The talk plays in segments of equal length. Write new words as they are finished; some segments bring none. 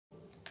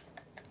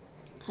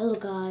Hello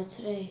guys,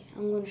 today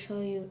I'm going to show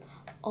you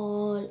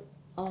all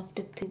of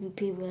the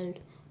PvP world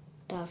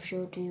that I've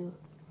showed you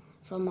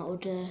from my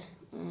other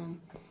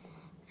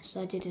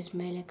Sajid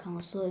Ismail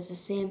account. So it's the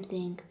same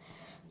thing.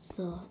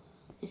 So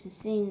it's the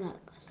thing that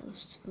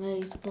it's where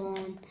you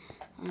spawn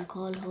and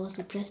call host,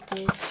 you press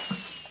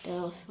this,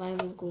 the fire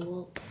will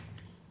go up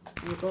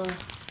and go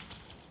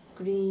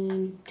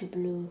green to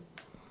blue,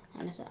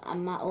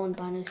 and my own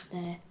banners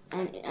there,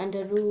 and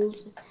the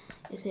rules,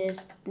 it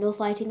says no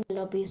fighting in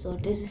the lobby. So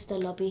this is the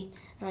lobby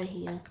right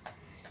here.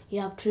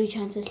 You have 3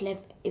 chances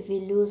left. If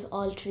you lose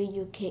all 3,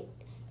 you get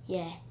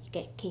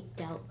kicked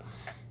out.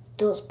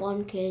 Don't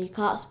spawn kill. You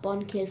can't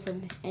spawn kill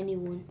from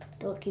anyone.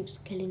 Don't keep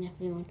killing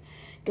everyone.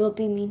 Don't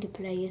be mean to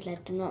players.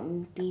 Like, do not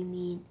be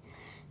mean.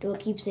 Don't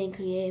keep saying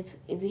creative.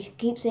 If you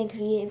keep saying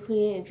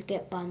creative, you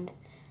get banned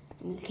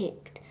and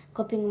kicked.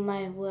 Copying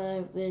my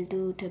word will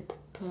do to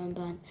perm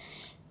ban.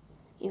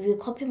 If you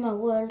copy my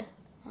world,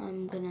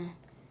 I'm gonna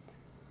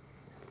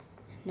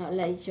not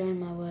let you join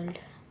my world.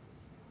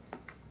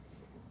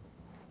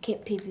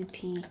 Kit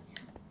PvP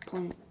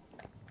point.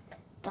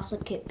 That's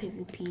a kit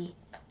PvP.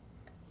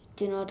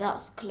 Do you know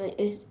that's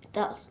closed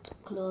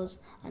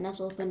and that's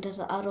open? There's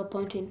an arrow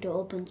pointing to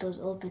open, so it's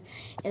open.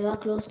 If I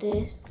close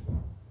this,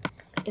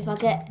 if I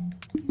get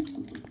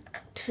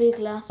 3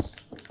 glass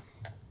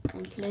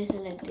and place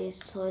it like this,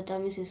 so that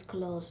means it's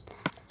closed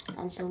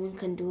and someone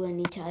can do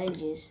any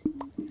challenges.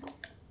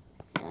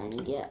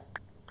 And yeah,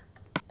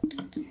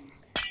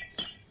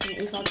 and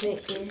if I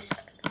break this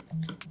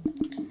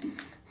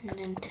and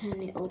then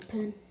turn it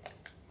open,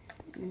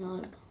 and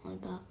all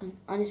back,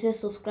 and it says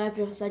subscribe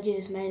to Sajid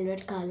Ismail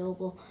red car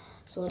logo.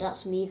 So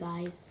that's me,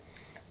 guys,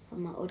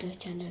 from my other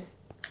channel.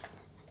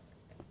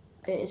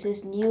 It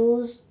says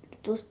news,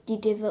 the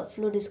David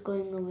flood is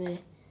going away,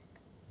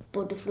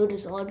 but the flood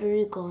is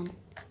already gone.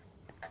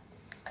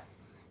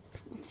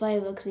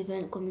 Fireworks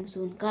event coming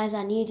soon. Guys,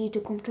 I need you to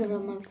come to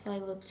my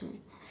fireworks soon.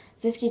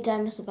 50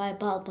 diamonds to buy a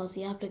battle pass.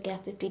 You have to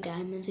get 50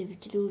 diamonds if you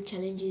do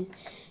challenges.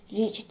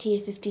 Reach tier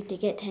 50 to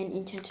get 10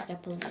 enchanted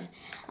apples there.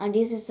 And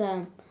this is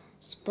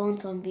spawn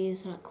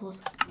zombies, of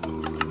course.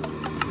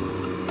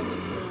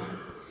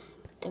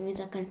 That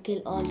means I can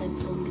kill all the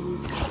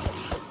zombies.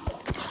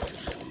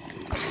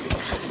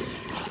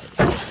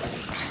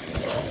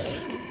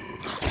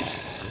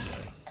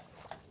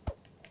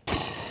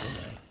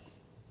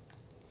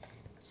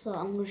 So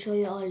I'm gonna show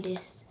you all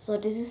this. So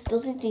this is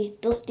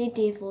Dusty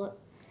Day 4,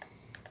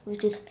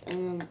 which is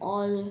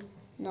all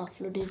not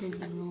flooded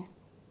anymore.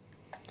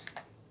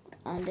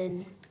 And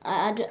then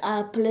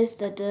I placed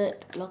the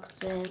dirt blocks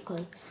there,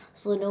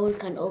 so no one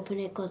can open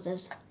it, cause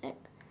there's like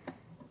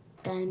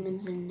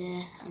diamonds in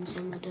there, and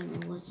some of them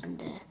know what's in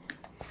there.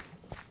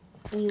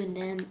 Even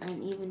them,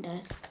 and even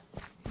there's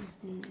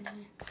nothing in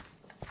there.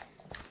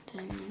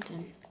 Diamonds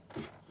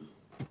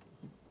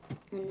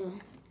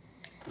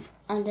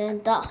and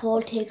then that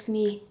hole takes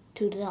me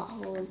to that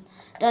hole.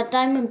 That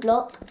diamond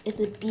block is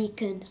a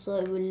beacon, so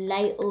it will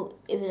light up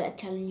if it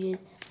challenges.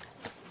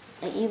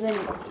 And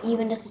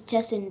even there's a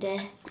chest in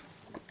there.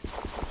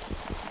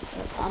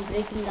 Look, I'm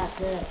breaking that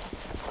dirt.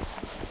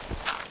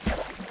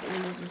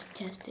 And there's a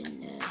chest in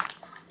there.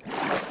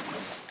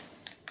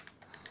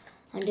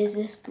 And this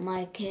is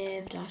my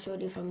cave that I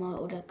showed you from my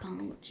other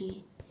account.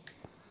 G.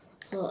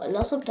 So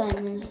lots of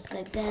diamonds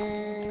like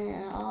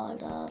that, all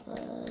of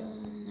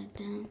like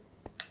that.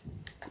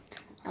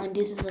 And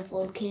this is a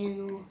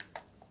volcano.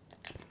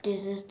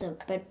 This is the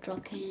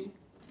bedrock cane.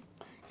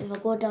 If I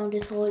go down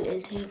this hole,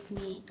 it'll take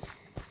me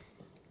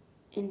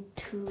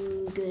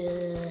into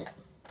the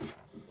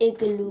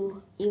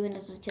igloo. Even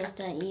as a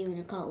chest, I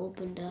can't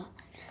open the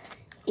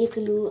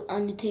igloo,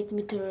 and it takes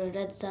me to a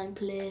red sand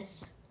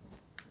place,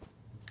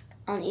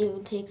 and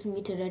even takes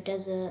me to the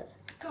desert.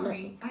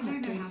 Sorry, I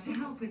don't know how to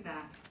help with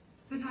that,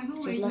 but I'm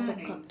always Just lots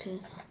learning. of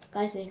cactus.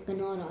 Guys,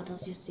 ignore that.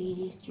 That's just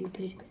silly,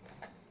 stupid.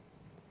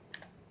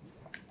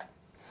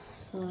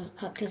 So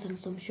cactus and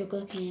some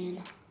sugar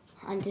cane,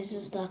 and this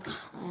is the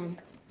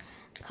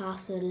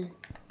castle,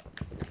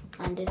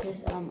 and this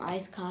is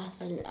ice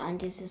castle, and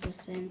this is the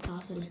same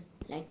castle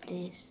like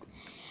this.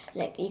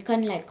 Like you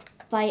can like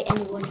fight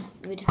anyone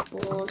with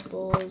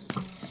balls.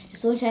 If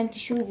someone trying to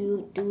shoot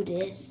you, do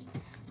this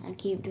and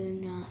keep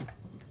doing that,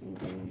 and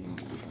doing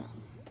that like that.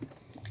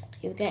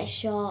 You get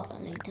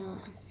shot like that.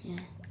 Yeah,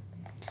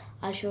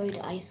 I'll show you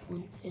the ice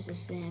one. It's the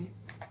same,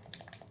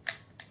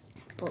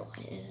 but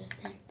it's the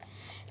same.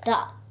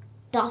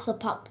 That's a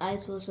packed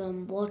ice with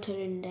some water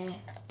in there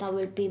that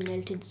will be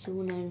melted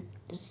soon, and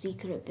the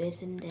secret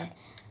base in there.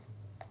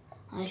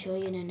 I'll show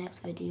you in the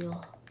next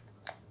video.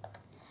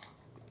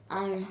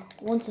 And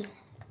once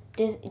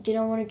this, you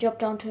don't want to drop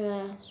down to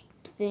a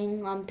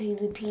thing on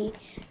PvP,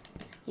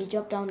 you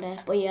drop down there,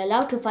 but you're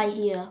allowed to fight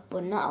here,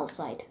 but not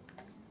outside.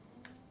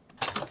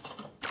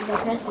 If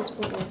I press this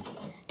button,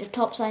 the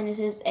top sign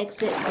says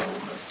exit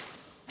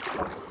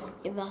zone.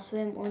 If I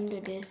swim under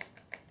this,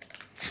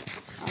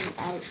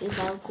 and if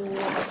I go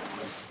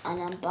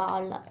and I'm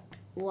back,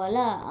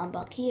 voila, I'm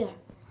back here.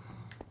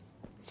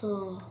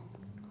 So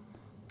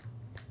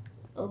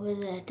over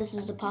there. This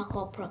is the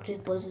parkour practice,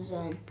 but this is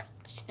a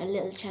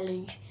little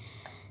challenge.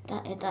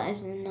 That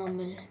isn't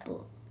normal,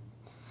 but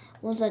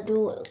once I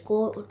do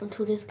go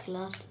into this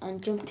class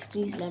and jump to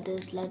these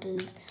ladders,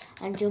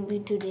 and jump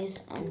into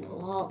this and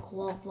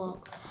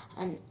walk,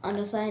 and on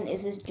the sign it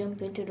says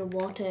jump into the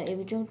water. If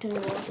you jump into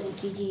the water,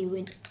 GG, you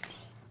win.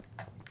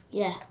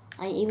 Yeah,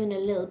 and even a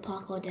little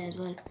parkour there as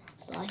well.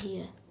 So I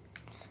hear,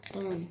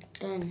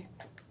 done.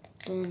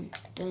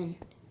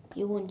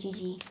 You won,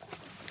 GG.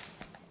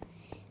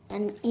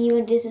 And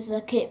even this is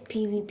a kit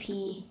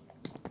PvP.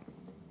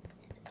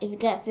 If you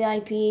get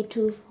VIP,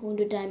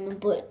 200 diamond,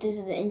 but this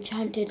is the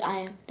enchanted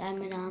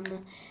diamond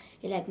armor.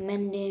 You like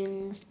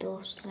mending,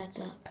 stuff like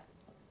that.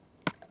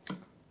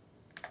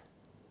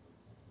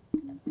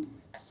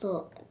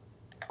 So,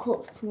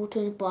 code from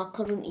 24, I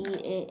couldn't eat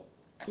it.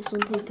 Some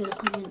people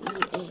couldn't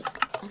eat it.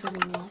 I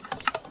don't know why.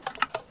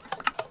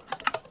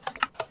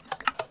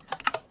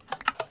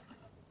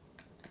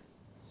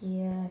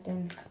 Yeah,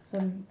 then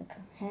some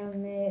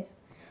helmets,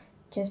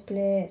 chest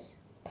plates,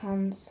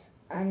 pants,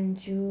 and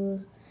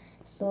shoes,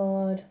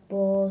 sword,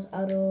 bows,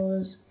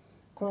 arrows,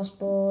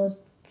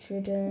 crossbows,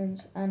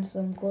 tridents, and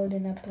some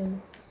golden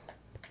apple.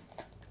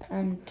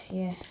 And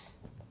yeah,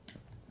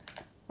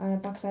 on the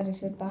backside it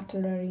says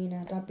battle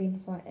arena. That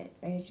been for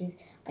ages.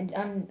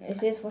 And it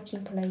says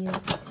watching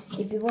players.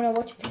 If you wanna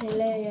watch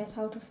players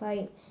how to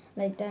fight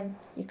like them,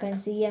 you can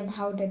see them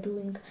how they're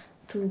doing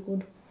too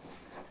good.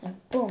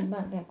 Like boom,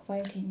 back like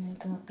fighting like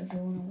that. If you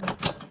wanna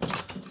watch.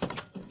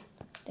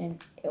 Then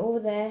over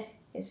there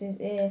it says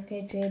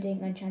AFK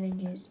trading and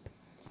challenges.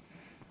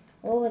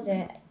 Over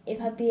there, if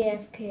I be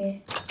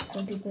AFK,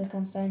 some people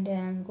can stand there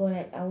and go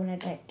like, I wanna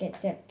like get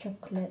that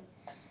chocolate.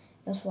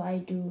 That's what I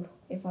do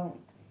if I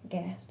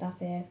get stuff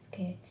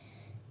AFK.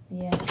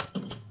 Yeah.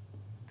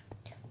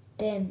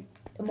 Then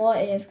more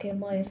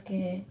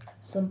AFK.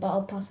 Some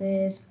battle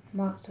passes,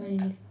 Mark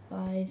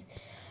 25,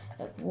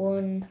 like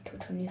 1 to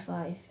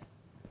 25.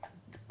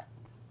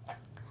 I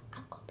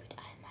copied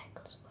Iron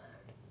Michael's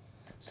word.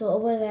 So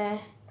over there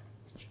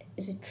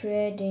is a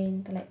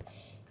trading, like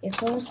if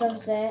someone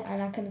stands there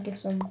and I can give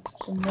some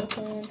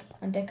weapon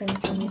and they can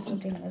give me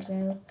something as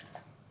well.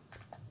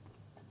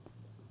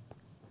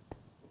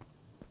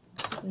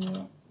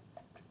 Yeah.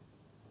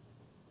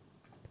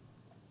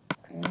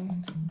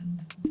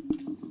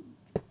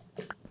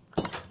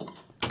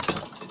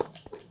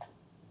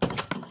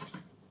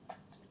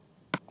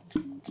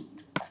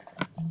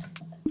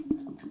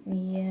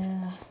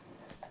 Yeah.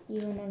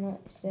 Even on the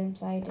same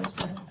side as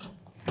well.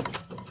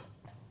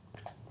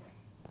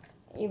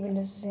 Even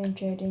the same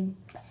trading.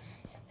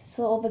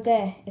 So over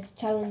there is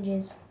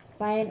challenges.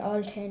 Find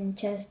all 10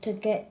 chests. To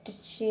get the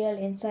shield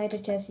inside the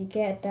chest, you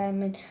get a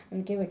diamond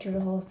and give it to the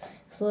host.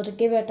 So to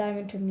give a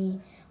diamond to me,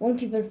 when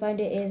people find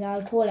it is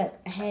I'll pull like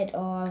a head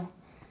or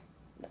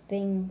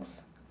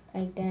things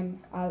like them.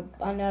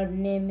 And I'll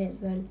name it as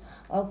well.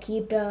 I'll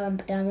keep the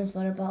diamonds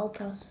for the battle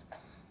pass.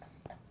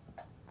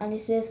 And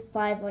it says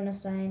 5 on a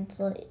sign,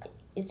 so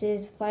it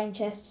says find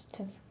chests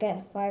to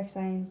get 5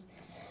 signs.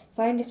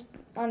 Find this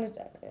on it.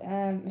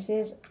 It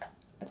says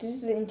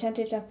this is an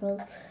enchanted apple.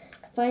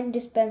 Find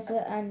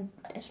dispenser and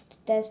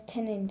there's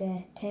 10 in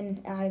there.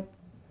 10.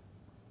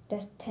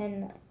 There's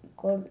 10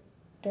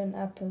 golden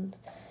apples.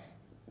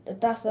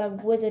 That's a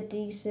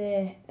wizard's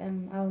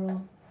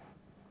arrow.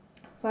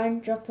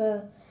 Find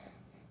dropper.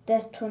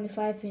 There's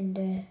 25 in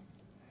there.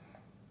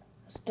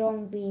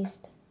 Strong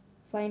beast.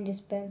 Find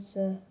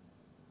dispenser.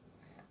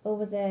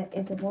 Over there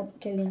is a mob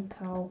killing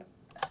cow.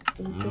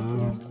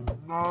 Ridiculous.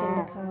 Kill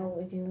a cow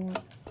if you want.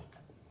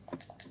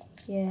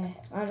 Yeah.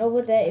 And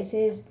over there it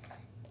says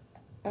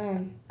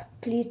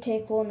please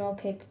take one or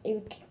kick. If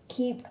you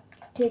keep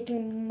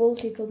taking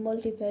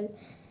multiple,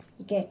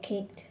 you get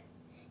kicked.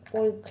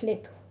 Or you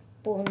click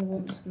button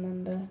once,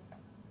 remember.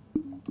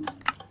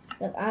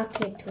 Like I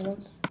clicked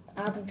once.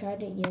 I haven't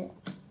tried it yet.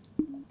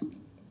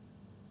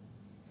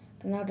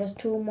 So now there's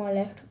 2 more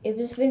left. If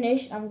it's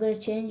finished, I'm gonna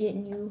change it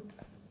new.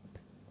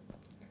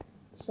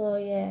 So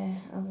yeah,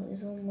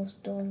 it's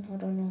almost done. I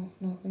don't know.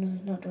 No,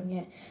 it's not done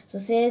yet. So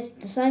the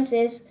sign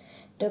says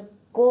to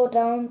go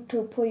down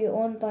to put your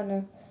own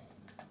banner.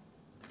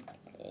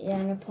 Yeah,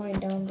 I'm gonna point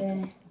down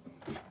there.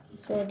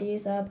 So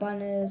these are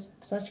banners.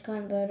 Such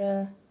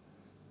Canberra,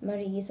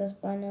 Marisa's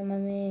banner, my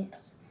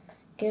mates.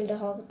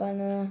 Gilderhawk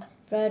banner,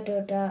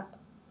 Fredoda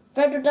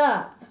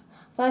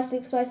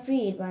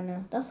 5653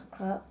 banner. That's a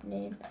crap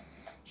name.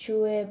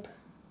 Shuib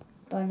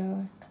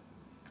banner.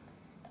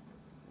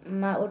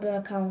 My other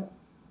account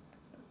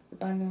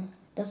banner.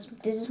 This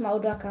is my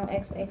other account,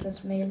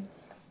 XX mail.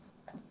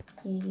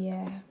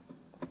 Yeah.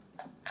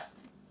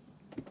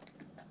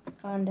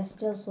 And there's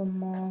still some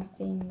more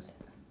things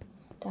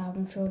that I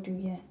haven't showed you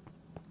yet.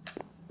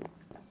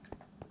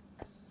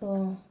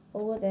 So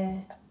over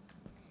there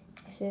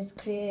it says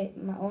create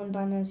my own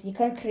banners. You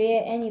can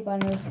create any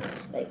banners,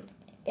 like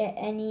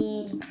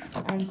any,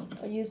 and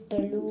use the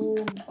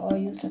loom or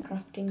use the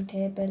crafting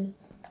table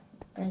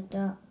like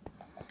that.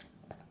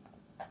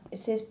 It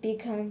says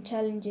beacon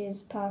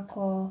challenges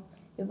parkour.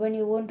 when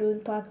you won't doing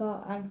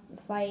parkour and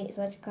fight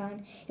such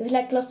kind. If it's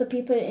like lots of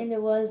people in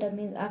the world, that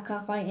means I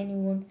can't fight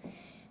anyone.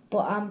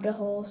 But I'm the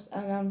host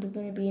and I'm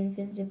gonna be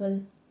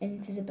invisible.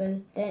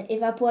 Then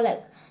if I put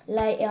like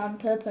light on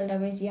purple,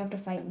 that means you have to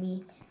fight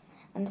me.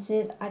 And it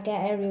says I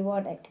get a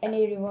reward, like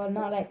any reward,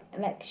 not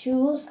like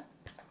shoes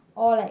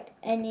or like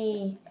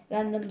any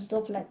random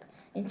stuff like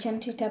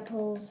enchanted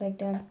apples like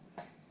them.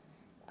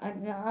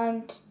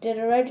 And the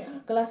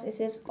red glass, it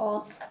says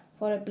off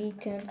for a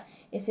beacon.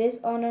 It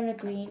says on the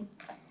green.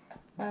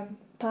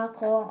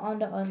 Parkour on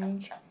the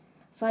orange.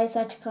 Five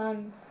such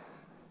can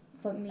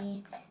for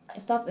me.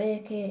 Stop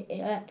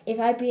AFK. Like if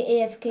I be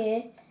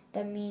AFK,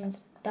 that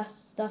means that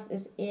stuff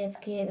is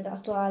AFK.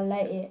 That's why I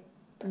light it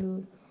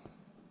blue.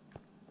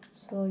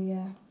 So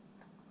yeah.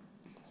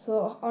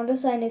 So on the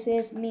sign it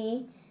says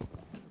me.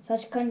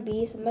 Such can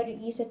be somebody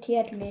is a T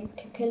admin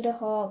to kill the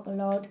hog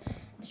lord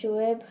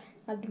Shoaib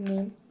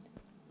admin.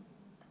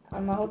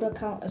 And my other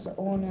account as the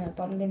owner,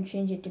 but I'm gonna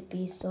change it to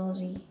be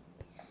sorry.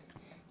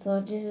 So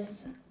this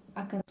is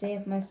I can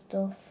save my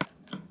stuff.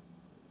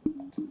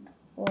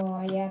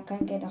 Oh yeah, I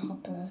can't get a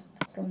hopper,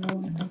 so no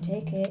one can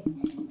take it.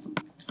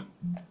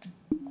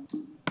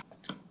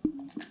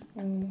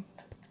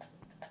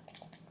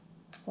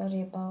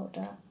 Sorry about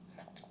that.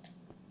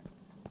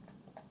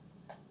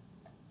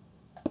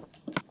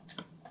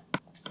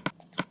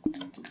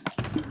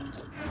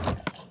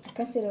 I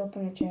can still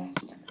open a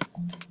chest,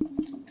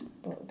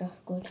 but that's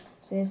good.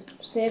 Says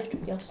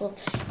saved yourself.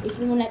 If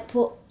you like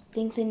put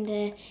things in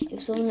there,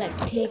 if someone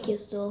like take your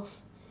stuff,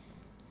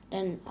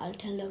 then I'll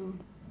tell them.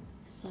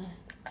 So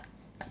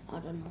I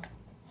don't know.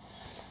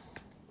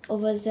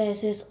 Over there it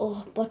says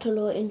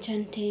bottle of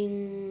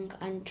enchanting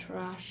and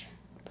trash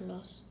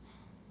plus.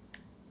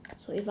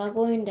 So if I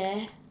go in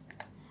there,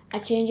 I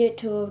change it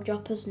to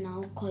droppers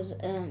now, cause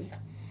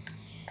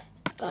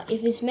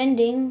if it's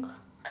mending,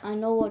 I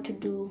know what to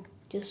do.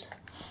 Just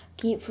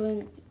keep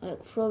throwing,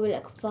 throw it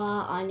like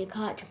far, and you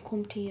can't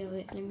come to you.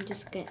 Let me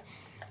just get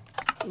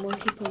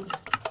multiple.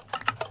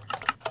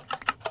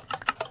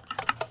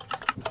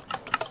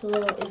 So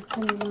it's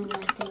coming on,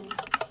 I think.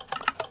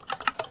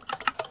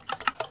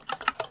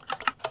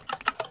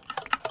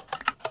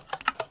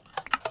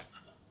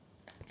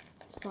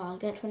 So I'll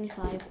get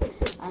 25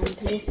 and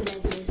place it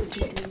like this,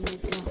 keep it in my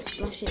glass,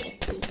 brush it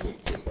everywhere.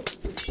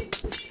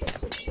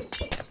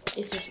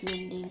 If it's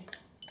mending.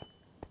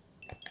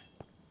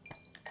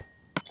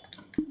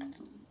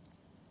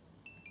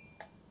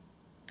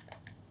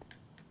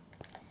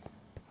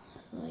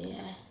 So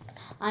yeah.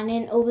 And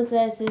then over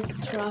there is this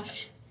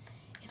trash.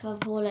 If I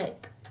pour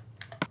like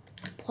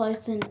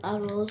poison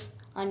arrows,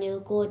 and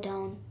it'll go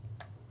down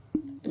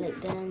like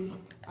them,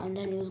 and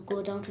then it'll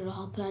go down to the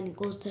hopper and it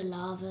goes to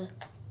lava.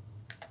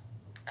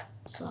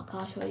 So I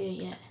can't show you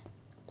yet.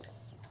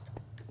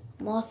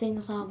 More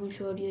things I haven't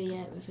showed you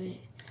yet with it.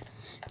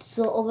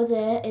 So over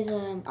there is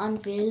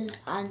anvil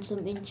and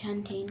some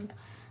enchanting,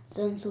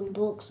 then some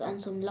books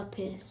and some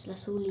lapis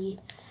lazuli.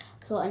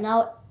 So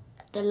now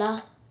the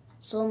last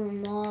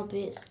some more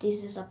bits.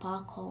 This is a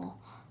parkour.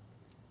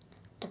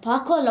 The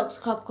parkour looks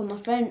crap because my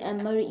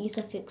friend Murray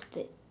Isa fixed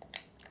it.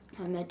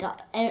 The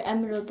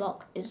emerald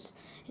block is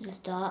a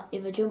start.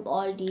 If I jump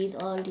all these,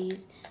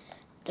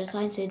 the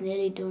sign says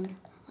nearly done,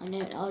 and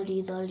then all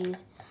these,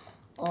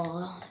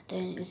 or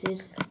then it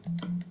says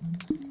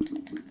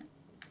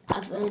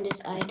I've earned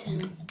this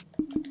item.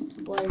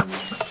 Well,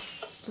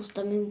 so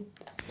that means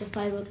the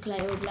fiber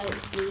cloud would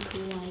like blue to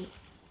white.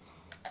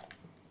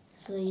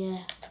 So yeah,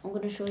 I'm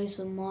gonna show you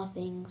some more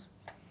things.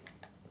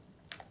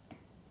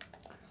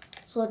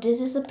 So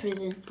this is a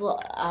prison,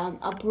 but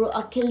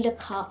I killed a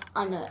cat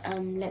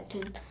and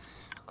lectern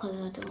because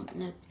I don't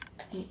like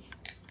it.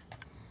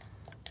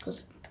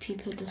 Because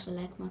people just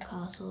like my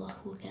car, so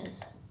who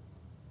cares?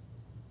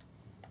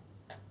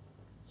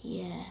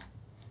 Yeah,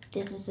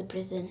 this is a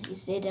prison. He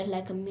stayed there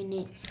like a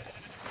minute,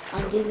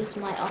 and this is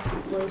my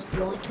octopus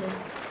water.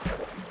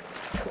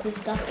 This is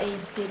stuff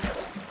AFK.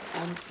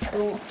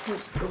 Don't touch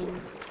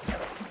things.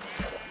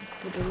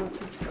 But do not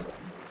touch me.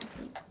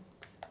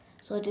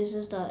 So this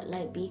is the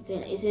like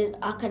beacon. It says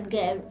I can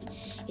get.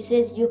 It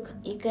says you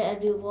get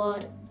a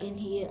reward in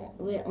here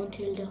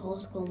until the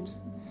host comes.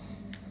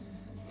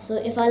 So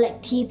if I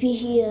like TP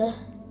here,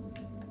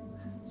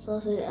 so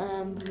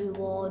it's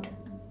reward.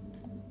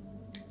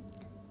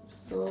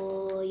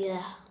 So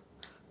yeah,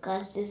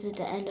 guys, this is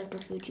the end of the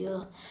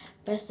video.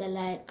 Press the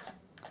like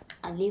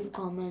and leave a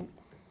comment.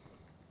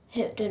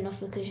 Hit the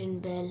notification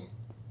bell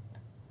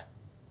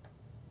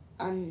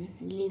and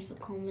leave a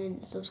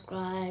comment.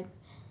 Subscribe.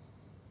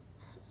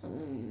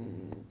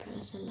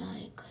 Press a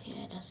like.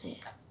 Yeah, that's it.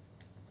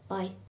 Bye.